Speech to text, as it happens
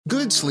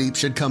Good sleep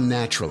should come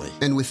naturally,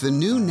 and with the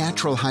new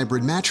Natural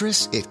Hybrid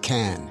mattress, it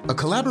can. A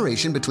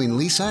collaboration between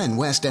Leesa and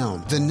West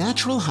Elm, the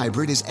Natural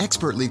Hybrid is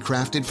expertly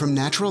crafted from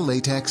natural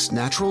latex,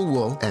 natural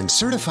wool, and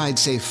certified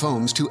safe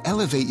foams to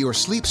elevate your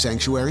sleep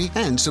sanctuary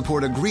and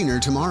support a greener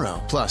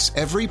tomorrow. Plus,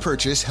 every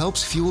purchase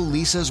helps fuel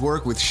Leesa's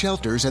work with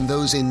shelters and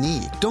those in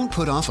need. Don't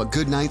put off a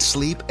good night's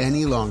sleep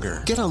any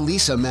longer. Get a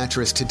Leesa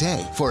mattress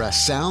today for a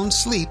sound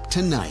sleep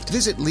tonight.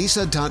 Visit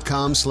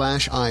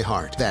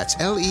leesa.com/iHeart. That's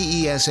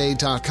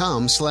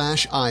LEESA.com/iHeart.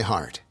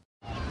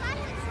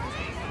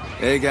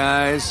 Hey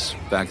guys,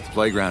 back at the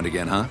playground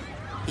again, huh?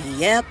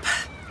 Yep.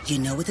 You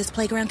know what this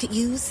playground could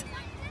use?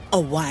 A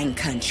wine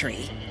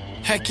country.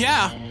 Heck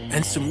yeah,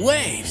 and some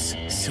waves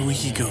so we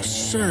could go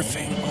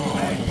surfing. Oh,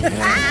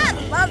 yeah.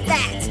 Love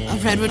that. A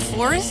redwood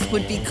forest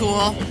would be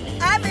cool.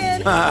 I'm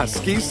in.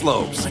 Ski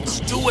slopes. Let's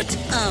do it.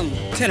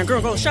 Can a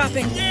girl go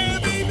shopping? Yeah,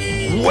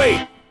 baby.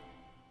 Wait.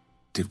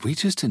 Did we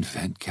just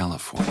invent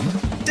California?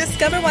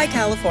 Discover why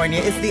California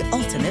is the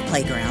ultimate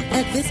playground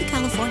at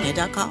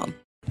visitcalifornia.com.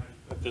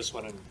 Put this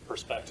one in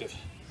perspective.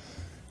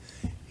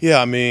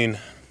 Yeah, I mean,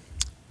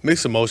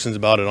 mixed emotions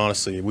about it,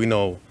 honestly. We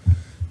know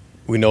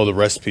the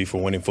recipe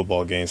for winning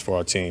football games for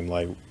our team.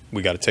 Like,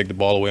 we got to take the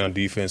ball away on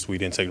defense. We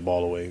didn't take the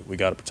ball away. We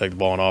got to protect the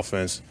ball on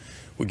offense.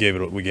 We gave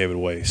it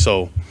away.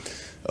 So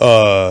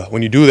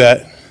when you do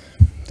that,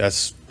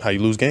 that's how you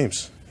lose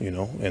games, you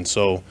know. And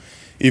so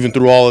even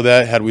through all of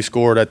that, had we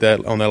scored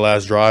on that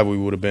last drive, we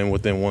would have been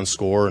within one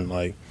score and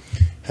like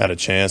had a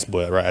chance.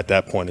 But right at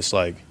that point, it's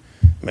like,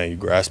 man, you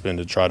grasping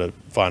to try to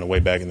find a way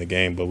back in the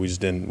game. But we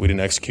didn't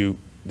execute.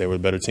 They were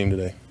the better team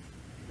today.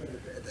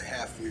 At the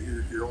half,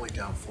 you're only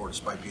down 4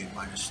 despite being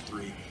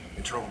 -3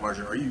 in turnover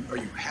margin. Are you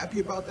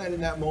happy about that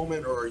in that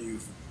moment, or are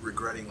you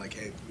regretting like,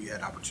 hey, we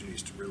had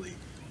opportunities to really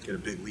get a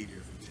big lead here?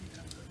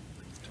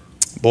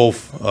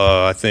 Both.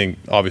 I think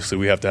obviously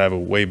we have to have a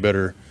way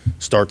better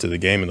start to the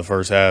game in the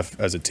first half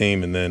as a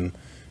team, and then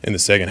in the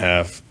second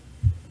half,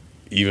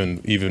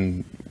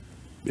 even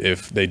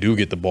if they do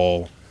get the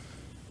ball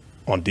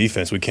on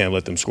defense, we can't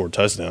let them score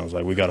touchdowns.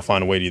 Like, we got to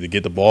find a way to either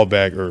get the ball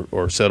back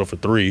or settle for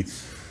 3,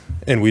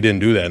 and we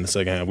didn't do that in the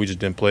second half. We just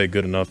didn't play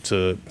good enough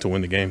to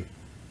win the game.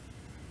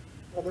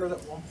 Well, there was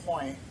at one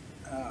point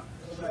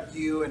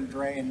you and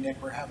Dre and Nick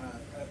were having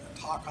a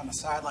talk on the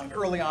sideline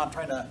early on,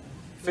 trying to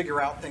figure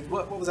out things.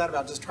 What was that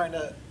about? Just trying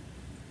to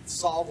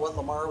solve what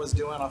Lamar was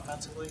doing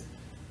offensively?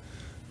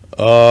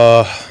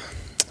 I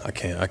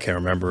can't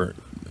remember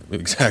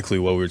exactly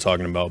what we were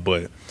talking about,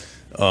 but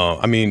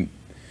I mean,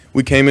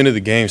 we came into the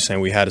game saying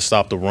we had to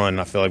stop the run.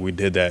 And I feel like we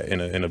did that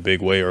in a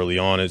big way early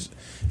on. As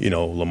you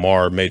know,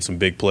 Lamar made some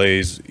big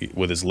plays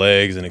with his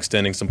legs and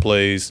extending some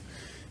plays,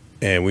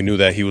 and we knew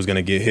that he was going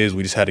to get his.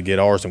 We just had to get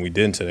ours, and we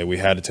didn't today. We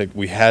had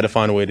to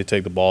find a way to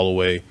take the ball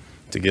away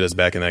to get us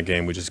back in that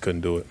game. We just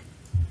couldn't do it.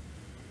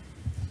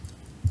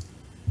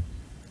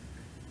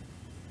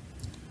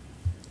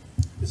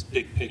 This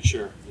big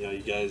picture, you know,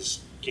 you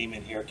guys came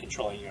in here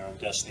controlling your own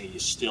destiny. You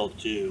still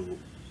do.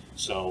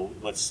 So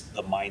what's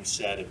the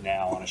mindset of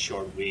now on a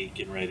short week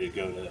and ready to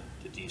go to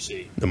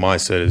DC? The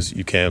mindset is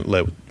you can't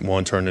let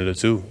one turn into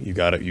 2. You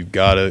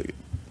gotta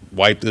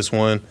wipe this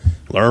one,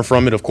 learn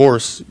from it, of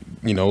course.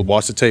 You know,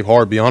 watch the tape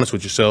hard, be honest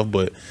with yourself,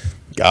 but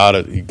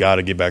you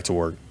gotta get back to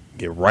work.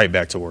 Get right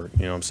back to work.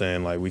 You know what I'm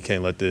saying? Like, we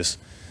can't let this,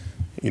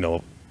 you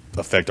know,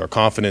 affect our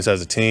confidence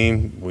as a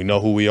team. We know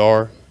who we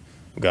are.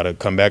 We gotta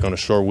come back on a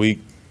short week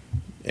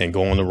and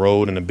go on the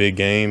road in a big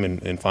game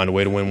and find a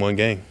way to win one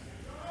game.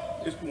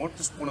 Just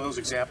one of those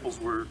examples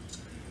where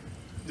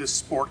this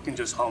sport can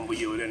just humble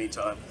you at any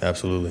time.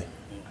 Absolutely.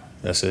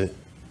 That's it.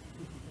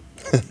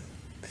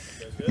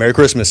 Merry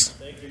Christmas.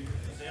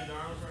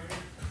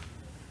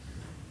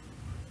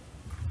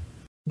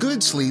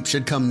 Good sleep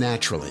should come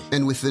naturally,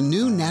 and with the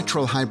new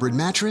Natural Hybrid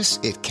mattress,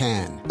 it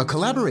can. A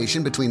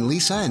collaboration between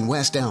Leesa and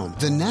West Elm,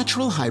 the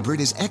Natural Hybrid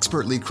is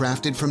expertly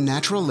crafted from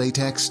natural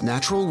latex,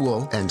 natural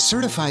wool, and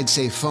certified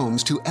safe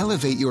foams to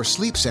elevate your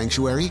sleep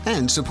sanctuary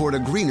and support a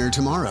greener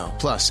tomorrow.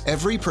 Plus,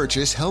 every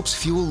purchase helps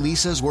fuel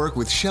Leesa's work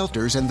with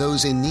shelters and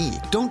those in need.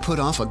 Don't put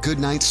off a good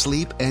night's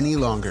sleep any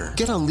longer.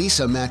 Get a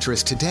Leesa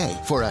mattress today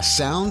for a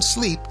sound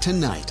sleep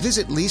tonight.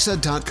 Visit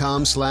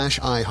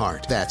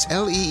leesa.com/iHeart. That's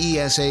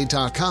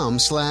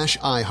LEESA.com/iHeart.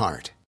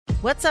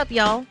 What's up,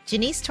 y'all?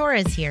 Janice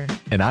Torres here.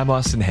 And I'm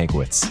Austin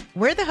Hankwitz.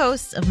 We're the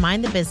hosts of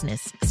Mind the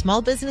Business,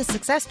 Small Business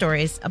Success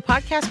Stories, a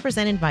podcast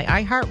presented by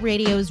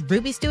iHeartRadio's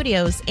Ruby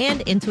Studios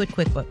and Intuit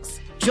QuickBooks.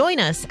 Join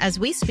us as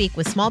we speak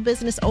with small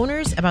business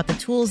owners about the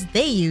tools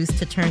they use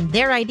to turn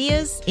their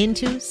ideas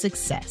into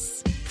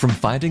success. From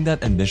finding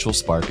that initial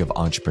spark of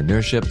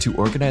entrepreneurship to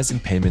organizing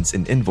payments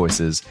and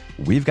invoices,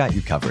 we've got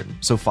you covered.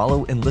 So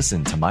follow and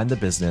listen to Mind the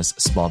Business,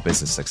 Small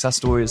Business Success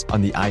Stories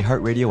on the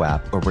iHeartRadio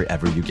app or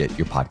wherever you get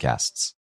your podcasts.